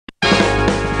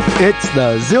It's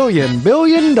the zillion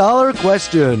billion dollar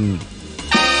question.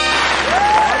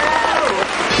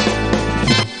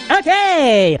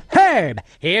 Okay, Herb,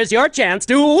 here's your chance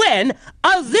to win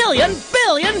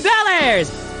 $1,000,000,000,000.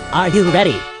 Are you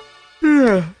ready?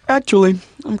 Yeah, actually,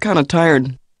 I'm kind of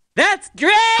tired. That's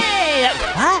great!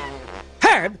 What?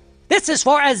 Herb, this is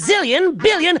for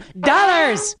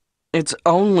 $1,000,000,000,000. It's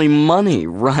only money,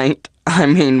 right? I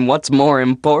mean, what's more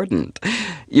important?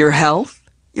 Your health?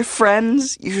 Your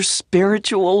friends? Your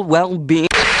spiritual well-being?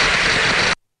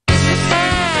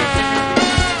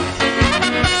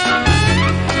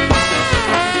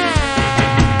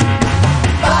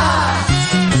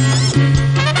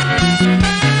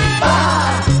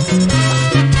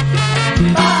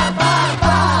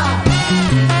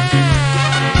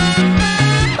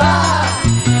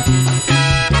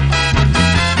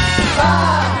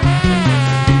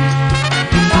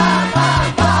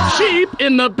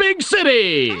 In the big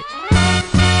city.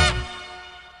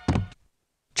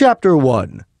 Chapter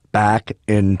 1. Back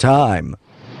in Time.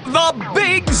 The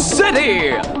big city!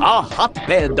 A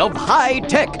hotbed of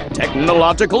high-tech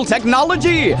technological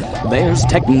technology. There's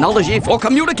technology for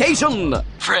communication.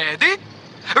 Freddy?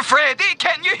 Freddy,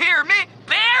 can you hear me?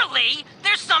 Barely!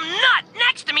 There's some nut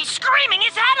next to me screaming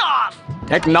his head off!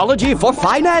 Technology for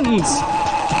finance.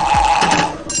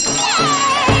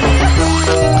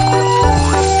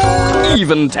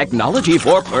 Even technology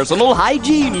for personal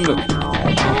hygiene.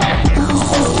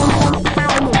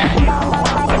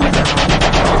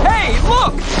 Hey,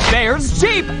 look! There's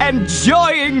Jeep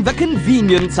enjoying the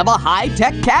convenience of a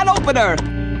high-tech can opener.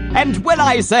 And when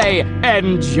I say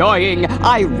enjoying,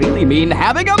 I really mean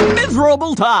having a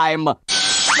miserable time.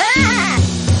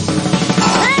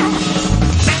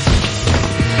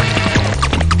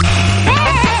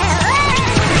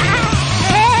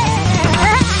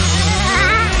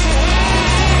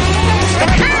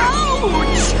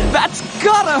 That's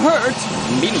gotta hurt!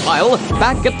 Meanwhile,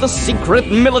 back at the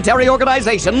secret military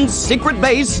organization's secret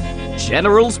base,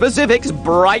 General Specifics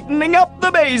brightening up the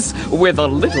base with a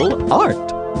little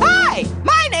art. Hi!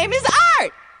 My name is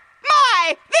Art!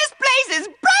 My! This place is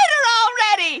brighter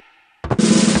already!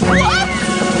 What?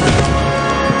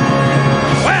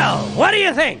 Well, what do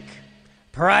you think?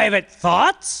 Private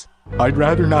thoughts? I'd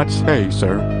rather not say,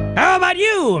 sir. How about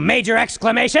you, Major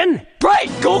Exclamation?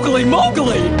 Great googly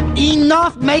moogly!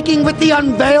 Enough making with the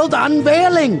unveiled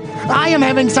unveiling. I am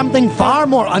having something far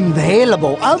more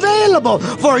available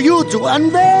for you to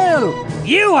unveil.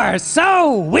 You are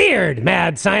so weird,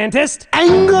 mad scientist.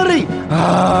 Angry.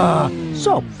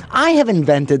 So, I have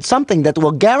invented something that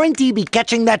will guarantee be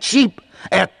catching that sheep.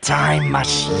 A time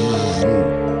machine.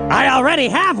 I already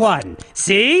have one.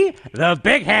 See? The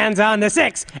big hand's on the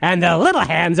 6 and the little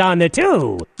hand's on the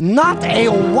 2. Not a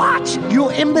watch, you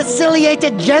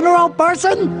imbeciliated general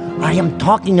person! I am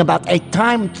talking about a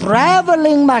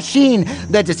time-traveling machine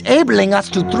that is enabling us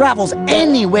to travel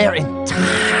anywhere in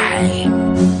time.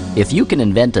 If you can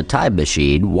invent a time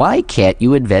machine, why can't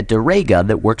you invent a ray gun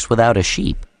that works without a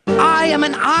sheep? I am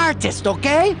an artist,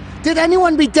 okay? Did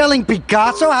anyone be telling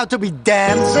Picasso how to be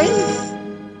dancing?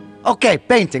 Okay,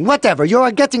 painting, whatever, you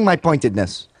are getting my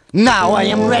pointedness. Now I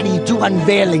am ready to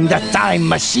unveiling the time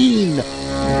machine.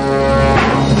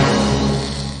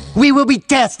 We will be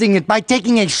testing it by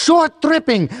taking a short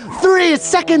tripping 3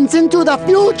 seconds into the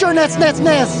future,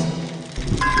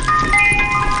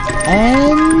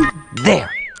 And there.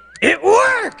 It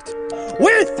worked!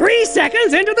 We're 3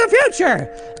 seconds into the future!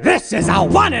 This is a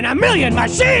 1 in a million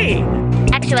machine!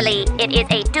 Actually, it is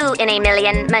a 2 in a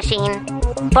million machine.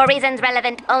 For reasons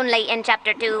relevant only in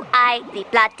Chapter 2, I, the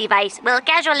plot device, will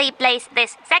casually place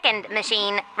this second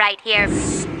machine right here.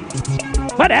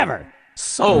 Whatever.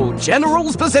 So,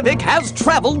 General Specific has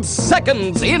traveled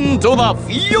seconds into the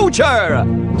future!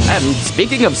 And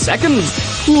speaking of seconds,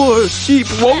 poor sheep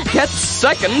won't get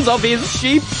seconds of his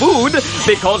sheep food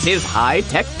because his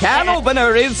high-tech can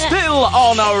opener is still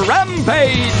on a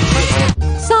rampage!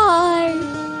 Sigh,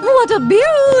 what a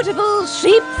beautiful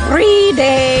sheep-free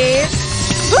day!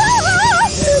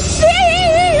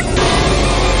 Sheep!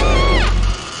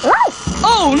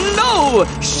 Oh no!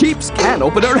 Sheep's can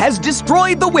opener has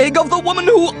destroyed the wig of the woman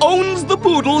who owns the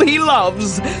poodle he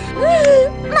loves.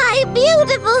 My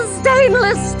beautiful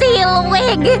stainless steel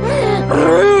wig!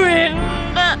 Ruined!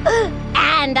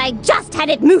 And I just had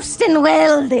it moosed and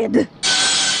welded.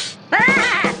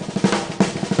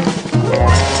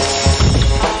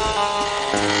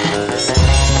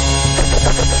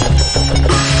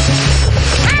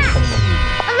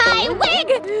 My wig!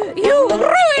 You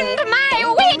ruined my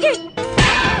wig!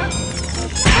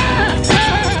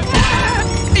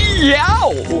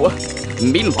 Yow!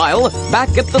 Meanwhile,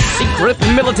 back at the secret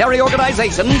military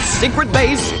organization's secret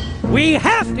base... We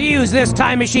have to use this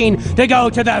time machine to go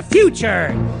to the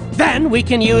future. Then we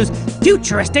can use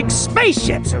futuristic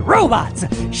spaceships, robots,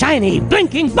 shiny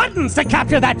blinking buttons to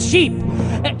capture that sheep.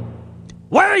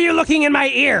 Why are you looking in my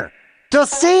ear? To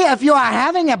see if you are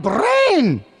having a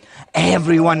brain.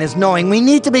 Everyone is knowing we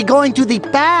need to be going to the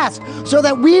past so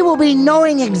that we will be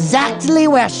knowing exactly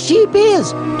where Sheep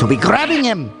is to be grabbing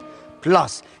him.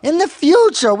 Plus, in the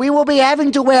future, we will be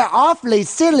having to wear awfully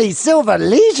silly silver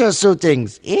leisure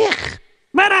suitings. Ugh.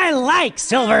 But I like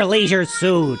silver leisure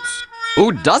suits.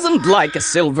 Who doesn't like a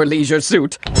silver leisure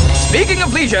suit? Speaking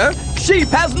of leisure, Sheep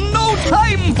has no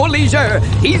time for leisure.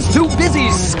 He's too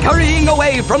busy scurrying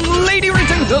away from Lady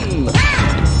Richardson.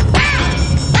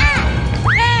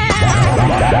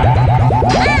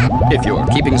 If you're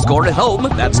keeping score at home,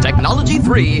 that's Technology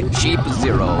 3, Sheep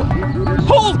 0.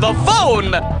 Hold the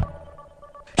phone!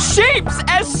 Sheep's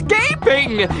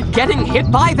escaping! Getting hit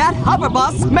by that hover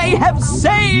bus may have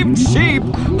saved Sheep!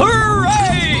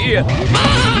 Hooray!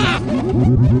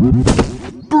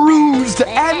 Bruised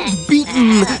and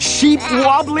beaten, Sheep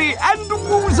wobbly and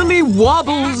woozily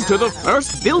wobbles to the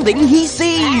first building he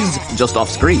sees, just off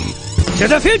screen. To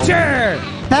the future!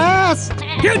 Past!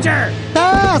 Future!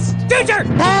 Past! Future!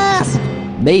 Past!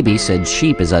 Baby, since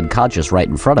Sheep is unconscious right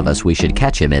in front of us, we should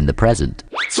catch him in the present.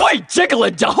 Sweet Jiggle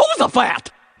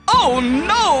Jehoshaphat! Oh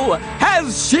no!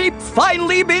 Has Sheep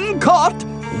finally been caught?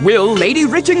 Will Lady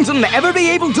Richardson ever be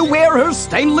able to wear her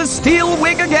stainless steel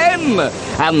wig again?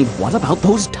 And what about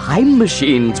those time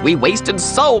machines we wasted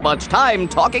so much time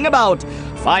talking about?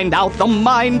 Find out the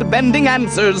mind-bending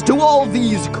answers to all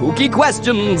these kooky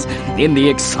questions in the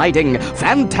exciting,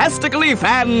 fantastically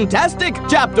fantastic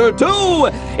Chapter 2,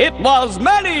 It Was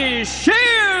Many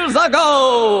Years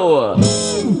Ago!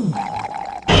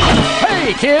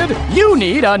 Hey, kid, you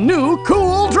need a new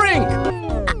cool drink.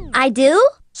 I do?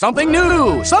 Something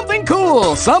new, something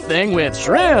cool, something with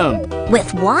shrimp.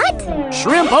 With what?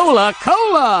 Shrimpola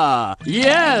Cola.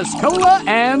 Yes, cola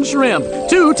and shrimp.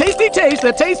 Two tasty tastes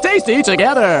that taste tasty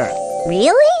together.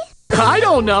 Really? I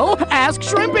don't know. Ask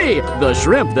Shrimpy, the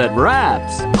shrimp that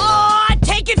raps. Oh,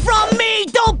 take it from me.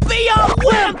 Don't be a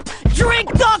wimp.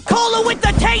 Drink the cola with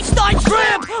the taste on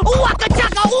shrimp. Waka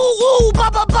chaka, ooh, ooh,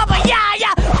 bubba, bubba, yeah,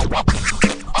 yeah.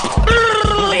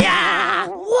 Yeah.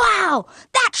 Wow,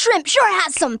 that shrimp sure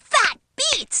has some fat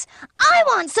beats. I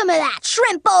want some of that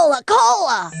shrimpola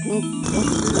cola.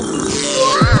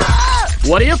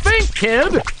 What do you think,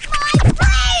 kid? My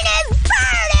brain is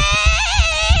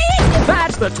burning!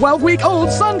 That's the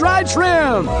 12-week-old sun-dried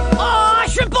shrimp. Oh,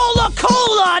 Shrimpola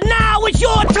Cola, now it's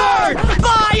your turn.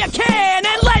 Buy a can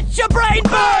and let your brain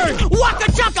burn.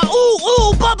 Waka chaka, ooh,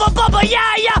 ooh, bubba, bubba,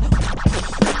 yeah, yeah.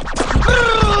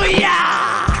 Yeah.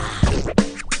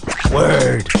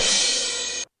 Word.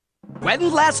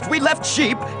 When last we left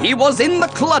Sheep, he was in the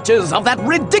clutches of that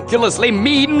ridiculously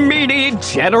meanie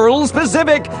General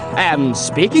Specific. And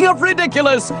speaking of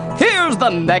ridiculous, here's the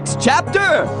next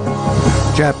chapter.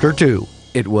 Chapter 2.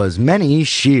 It was many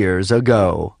years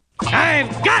ago. I've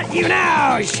got you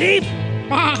now, Sheep!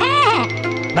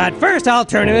 But first I'll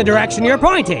turn in the direction you're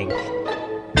pointing.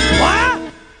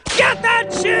 What? Get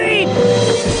that sheep!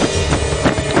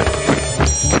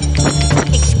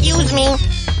 Excuse me.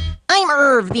 I'm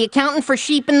Irv, the accountant for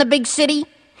Sheep in the big city.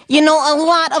 You know, a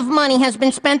lot of money has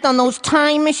been spent on those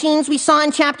time machines we saw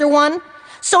in Chapter 1.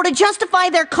 So to justify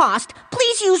their cost,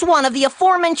 please use one of the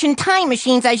aforementioned time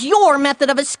machines as your method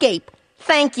of escape.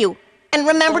 Thank you. And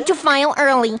remember to file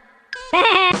early.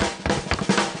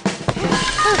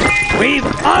 We've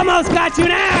almost got you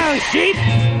now, Sheep!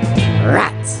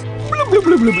 Rats!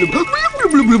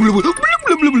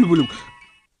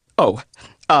 Oh,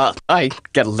 I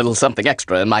get a little something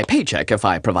extra in my paycheck if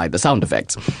I provide the sound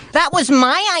effects. That was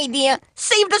my idea.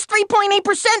 Saved us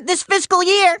 3.8% this fiscal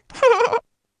year.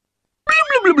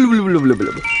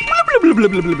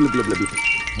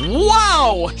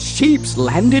 Wow! Sheep's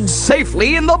landed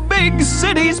safely in the big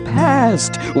city's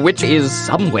past, which is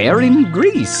somewhere in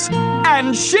Greece.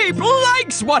 And Sheep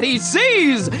likes what he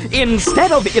sees.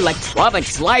 Instead of electronic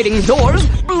sliding doors,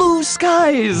 blue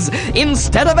skies.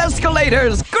 Instead of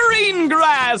escalators, green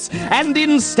grass. And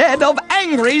instead of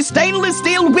angry stainless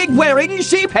steel wig-wearing,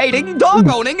 sheep-hating,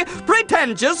 dog-owning,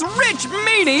 pretentious, rich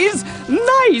meanies,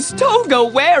 nice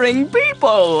toga-wearing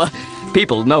people.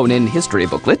 People known in history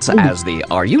booklets as the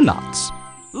Are-You-Nots.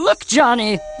 Look,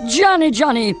 Johnny!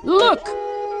 Johnny, look!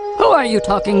 Who are you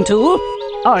talking to?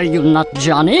 Are you not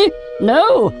Johnny?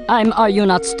 No, I'm Are You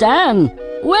Not Stan.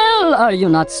 Well, Are You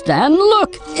Not Stan?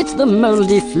 Look, it's the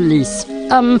moldy fleece.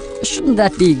 Shouldn't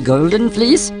that be golden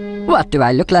fleece? What, do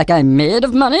I look like I'm made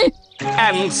of money?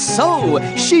 And so,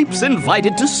 Sheep's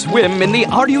invited to swim in the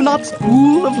Argonauts'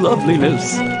 pool of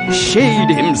loveliness, shade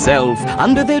himself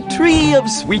under their tree of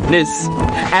sweetness,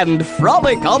 and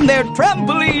frolic on their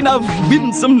trampoline of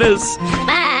winsomeness.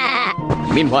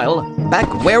 Meanwhile, back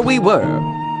where we were.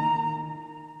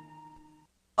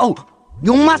 Oh,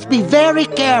 you must be very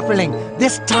careful.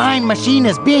 This time machine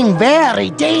is being very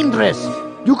dangerous.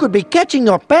 You could be catching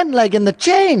your pen leg in the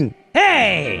chain.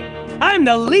 Hey! I'm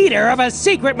the leader of a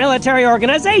secret military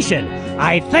organization.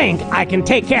 I think I can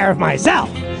take care of myself.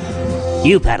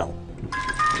 You pedal.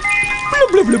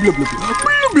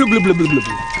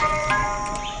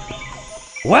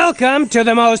 Welcome to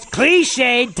the most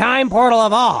cliched time portal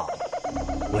of all.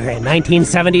 We're in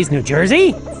 1970s New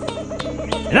Jersey?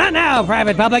 Not now,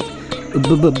 Private Public.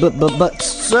 But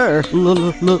sir,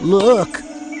 look.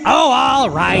 Oh, all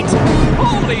right.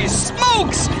 Holy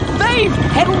smokes! They've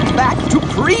pedaled back to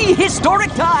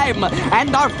prehistoric time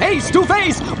and are face to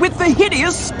face with the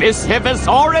hideous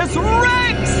Spicivosaurus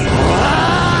Rex!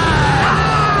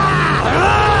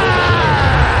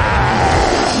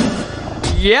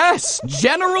 Yes,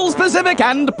 General Specific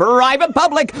and Private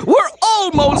Public, we're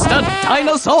almost at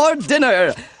dinosaur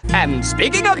dinner. And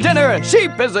speaking of dinner,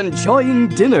 Sheep is enjoying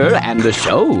dinner and a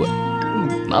show.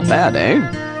 Not bad, eh?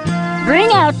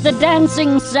 Bring out the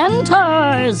dancing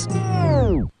centaurs!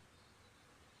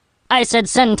 I said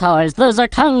centaurs, those are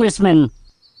congressmen.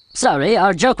 Sorry,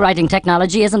 our joke-writing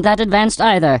technology isn't that advanced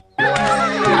either.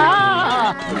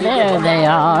 Ah, there they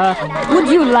are. Would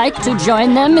you like to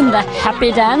join them in the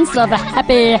happy dance of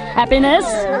happy happiness?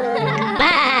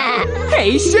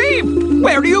 Hey, Sheep!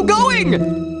 Where are you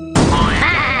going?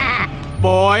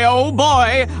 Boy, oh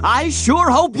boy, I sure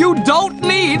hope you don't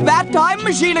need that time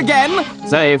machine again.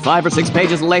 Say 5 or 6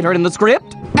 pages later in the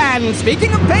script. And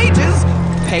speaking of pages,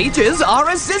 pages are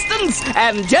assistants.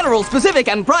 And General Specific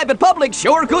and Private Public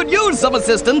sure could use some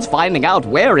assistance finding out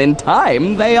where in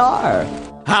time they are.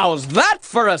 How's that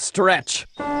for a stretch?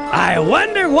 I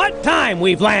wonder what time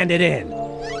we've landed in.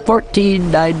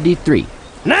 1493.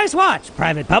 Nice watch,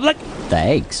 Private Public.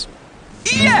 Thanks.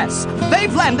 Yes,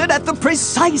 they've landed at the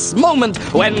precise moment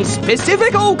when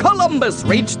Specifico Columbus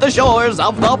reached the shores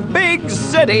of the big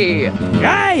city.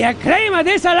 I claim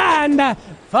this land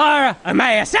for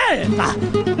myself.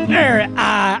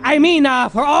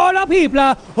 For all the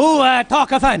people who talk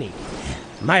funny.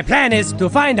 My plan is to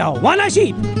find one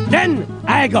sheep, then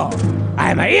I go.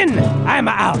 I'm in, I'm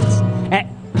out.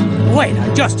 Wait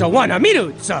just 1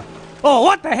 minute. Oh,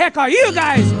 what the heck are you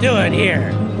guys doing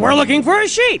here? We're looking for a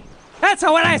sheep. That's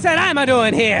what I said I'm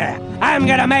doing here. I'm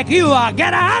gonna make you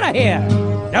get out of here.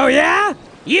 Oh yeah?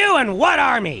 You and what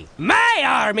army? My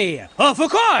army, of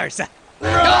course.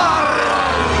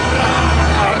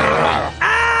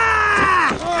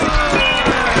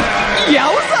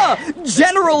 Yowza!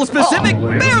 General Specific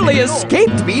barely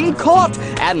escaped being caught.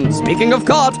 And speaking of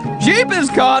caught, Sheep is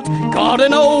caught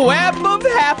in a web of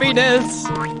happiness.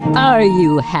 Are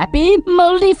you happy,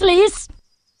 Moldy Fleece?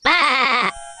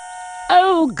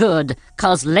 Oh, good,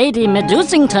 'cause Lady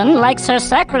Medusington likes her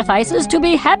sacrifices to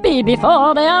be happy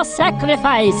before they are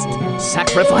sacrificed.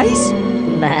 Sacrifice?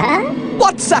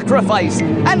 What sacrifice?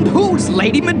 And who's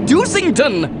Lady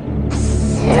Medusington?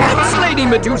 That's Lady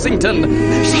Medusington.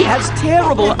 She has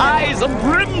terrible eyes of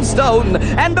brimstone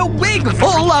and a wig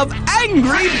full of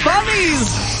angry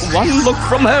bunnies. One look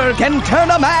from her can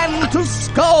turn a man to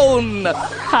scone.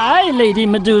 Hi, Lady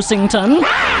Medusington.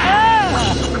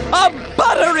 A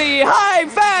buttery,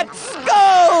 high-fat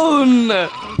scone!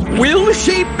 Will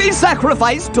Sheep be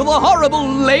sacrificed to the horrible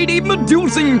Lady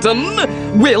Medusington?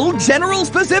 Will General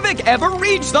Specific ever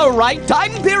reach the right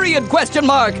time period, ?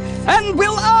 And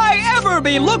will I ever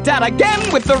be looked at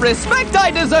again with the respect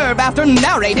I deserve after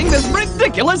narrating this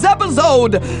ridiculous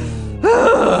episode?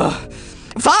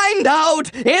 Find out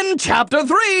in Chapter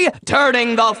 3,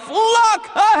 Turning the Flock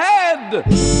Ahead!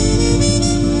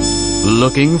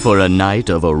 Looking for a night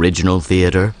of original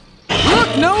theater?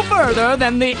 Look no further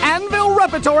than the Anvil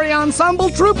Repertory Ensemble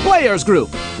Troupe Players Group.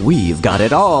 We've got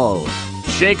it all.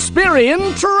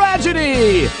 Shakespearean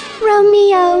tragedy.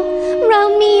 Romeo,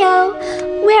 Romeo,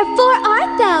 wherefore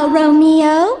art thou,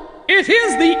 Romeo? It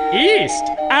is the East,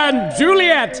 and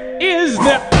Juliet is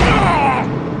the...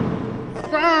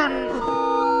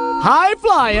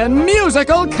 High-flying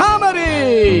musical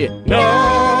comedy.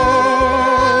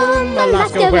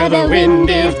 Alaska where the wind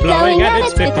is blowing and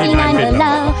it's 59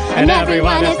 below, and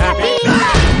everyone is happy.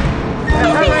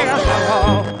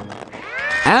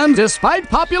 And despite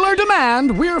popular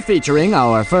demand, we're featuring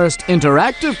our first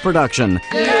interactive production,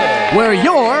 where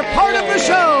you're part of the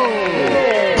show.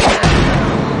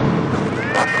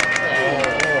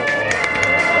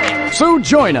 So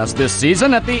join us this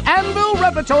season at the Anvil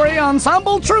Repertory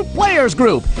Ensemble Troupe Players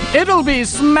Group. It'll be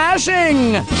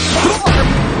smashing!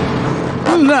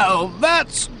 No,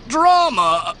 that's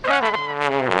drama.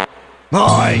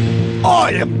 I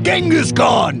am Genghis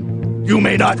Khan. You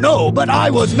may not know, but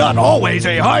I was not always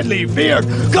a highly feared,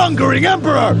 conquering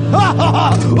emperor.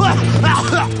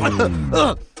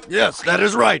 Yes, that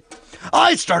is right.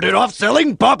 I started off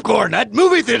selling popcorn at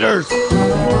movie theaters.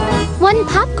 1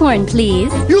 popcorn,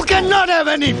 please. You cannot have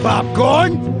any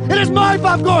popcorn. It is my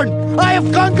popcorn. I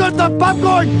have conquered the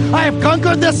popcorn. I have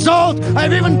conquered the salt. I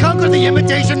have even conquered the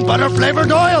imitation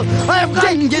butter-flavored oil. I have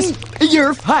Genghis,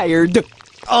 you're fired.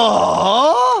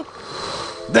 Oh?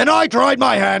 Then I tried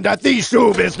my hand at the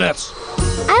shoe business.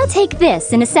 I'll take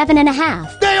this in a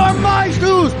 7.5. They are my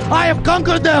shoes! I have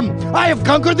conquered them! I have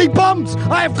conquered the bumps!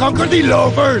 I have conquered the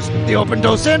loafers! The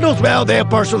open-toe sandals, well, they have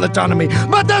partial autonomy.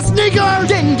 But the sneakers!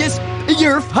 Genghis,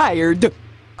 you're fired.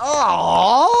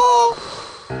 Aww!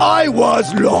 I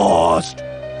was lost.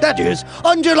 That is,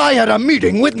 until I had a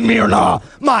meeting with Myrna,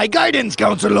 my guidance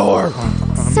counselor.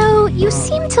 So, you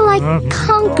seem to like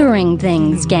conquering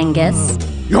things, Genghis.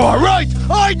 You're right!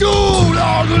 I do!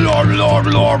 Lord.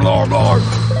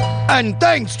 And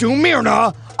thanks to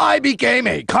Myrna, I became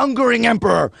a conquering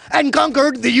emperor and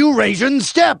conquered the Eurasian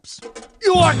steppes.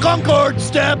 You are conquered,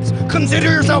 steppes!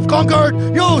 Consider yourself conquered!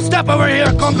 You step over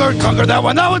here, conquered! Conquer that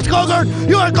one! That one's conquered!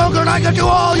 You are conquered! I got you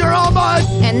all! You're all mine!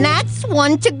 And that's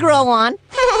one to grow on.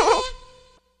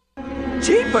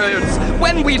 Jeepers!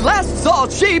 When we last saw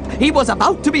Sheep, he was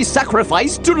about to be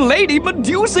sacrificed to Lady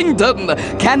Medusington.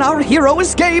 Can our hero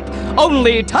escape?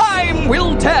 Only time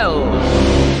will tell.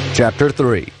 Chapter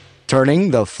 3. Turning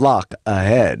the Flock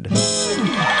Ahead.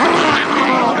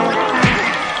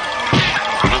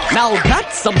 Now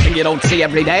that's something you don't see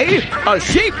every day. A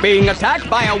sheep being attacked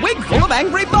by a wig full of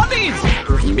angry bunnies.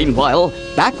 Meanwhile,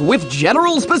 back with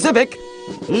General Specific.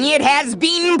 It has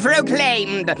been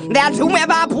proclaimed that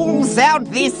whoever pulls out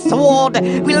this sword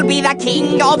will be the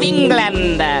King of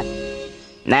England.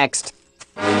 Next.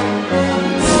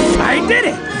 I did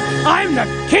it! I'm the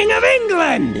King of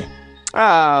England!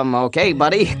 Okay,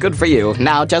 buddy. Good for you.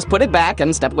 Now just put it back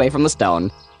and step away from the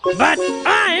stone. But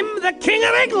I'm the King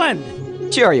of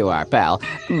England! Sure you are, pal.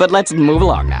 But let's move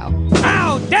along now.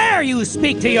 How dare you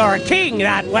speak to your king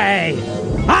that way?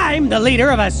 I'm the leader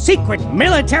of a secret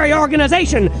military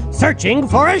organization searching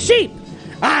for a sheep.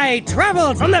 I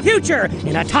traveled from the future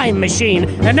in a time machine,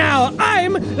 and now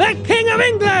I'm the King of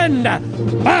England!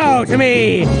 Bow to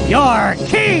me, your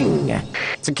king!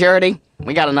 Security,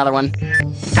 we got another one.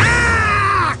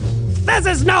 Ah! This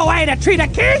is no way to treat a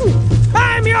king!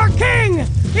 I'm your king!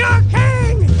 Your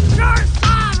king! Your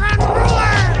sovereign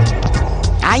ruler!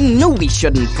 I knew we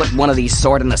shouldn't put one of these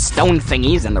sword in the stone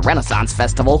thingies in the Renaissance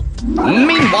Festival.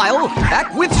 Meanwhile,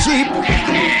 back with Sheep.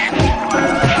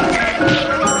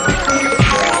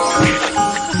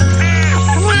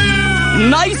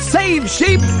 Nice save,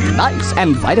 Sheep! Nice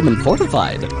and vitamin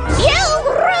fortified. You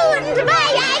ruined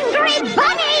my angry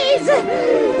bunnies!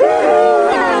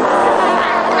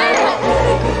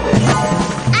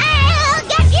 I'll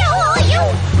get you, you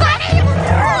bunny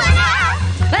ruiner!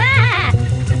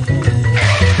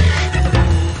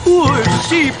 Poor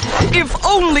Sheep! If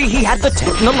only he had the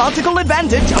technological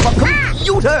advantage of a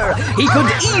computer! He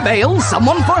could email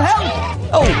someone for help!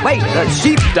 Oh, wait, the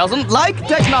Sheep doesn't like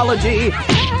technology!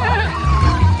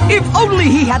 If only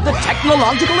he had the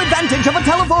technological advantage of a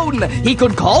telephone! He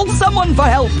could call someone for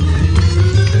help!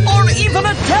 Or even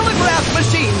a telegraph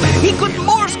machine! He could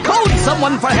Morse code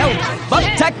someone for help!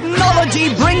 But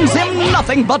technology brings him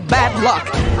nothing but bad luck!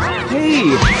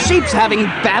 Hey, Sheep's having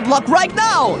bad luck right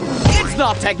now! It's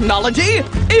not technology!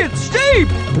 It's Sheep!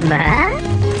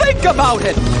 Think about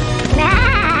it!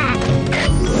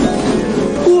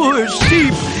 Poor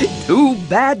Sheep! Too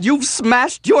bad you've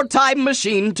smashed your time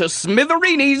machine to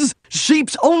smithereenies!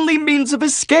 Sheep's only means of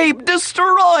escape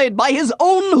destroyed by his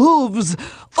own hooves!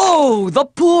 Oh, the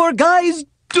poor guy's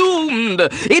doomed!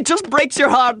 It just breaks your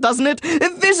heart, doesn't it?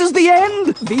 This is the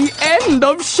end! The end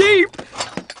of Sheep!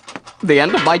 The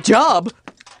end of my job!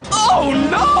 Oh,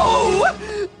 no!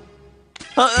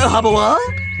 What?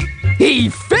 He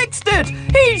fixed it!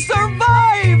 He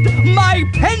survived! My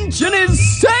pension is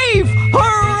safe!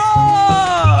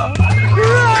 Hurrah!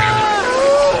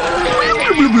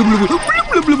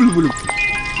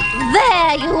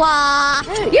 There you are!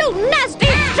 You nasty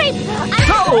sheep!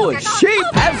 So, Sheep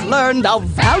has learned a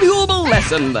valuable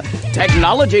lesson.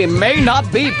 Technology may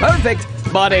not be perfect,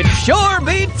 but it sure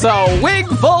beats a wig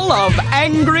full of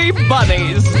angry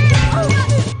bunnies.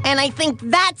 And I think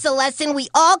that's a lesson we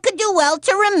all could do well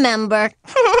to remember.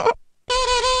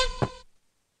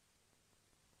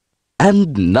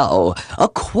 And now, a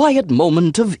quiet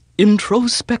moment of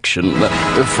introspection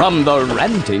from the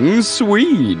ranting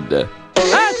Swede.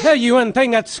 I'll tell you one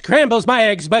thing that scrambles my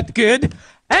eggs but good.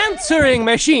 Answering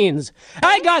machines.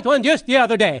 I got one just the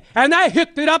other day, and I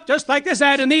hooked it up just like this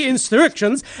ad in the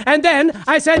instructions, and then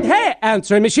I said, "Hey,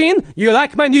 answering machine, you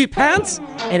like my new pants?"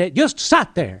 And it just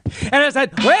sat there. And I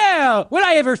said, "Well, will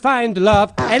I ever find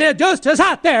love?" And it just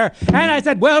sat there. And I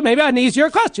said, "Well, maybe an easier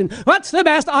question. What's the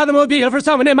best automobile for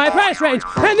someone in my price range?"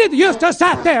 And it just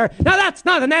sat there. Now that's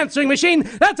not an answering machine,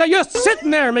 that's a just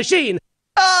sitting there machine.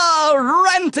 Ah,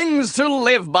 rantings to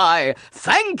live by.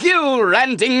 Thank you,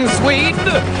 ranting Swede.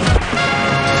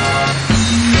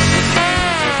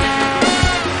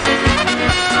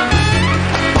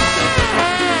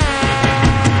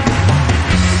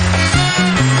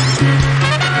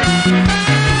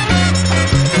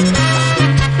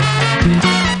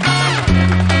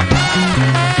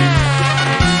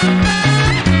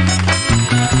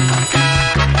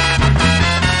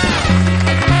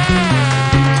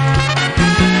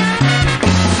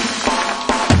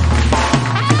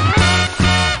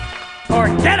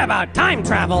 Forget about time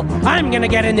travel. I'm gonna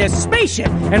get in this spaceship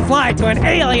and fly to an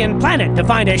alien planet to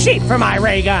find a sheep for my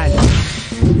ray gun.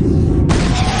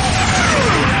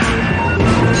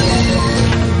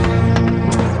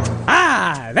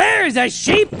 Ah, there's a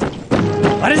sheep.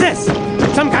 What is this?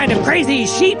 Some kind of crazy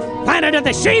sheep? Planet of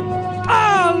the sheep?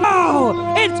 Oh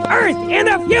no! It's Earth in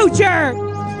the future!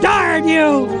 Darn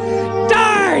you!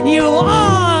 Darn you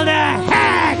all to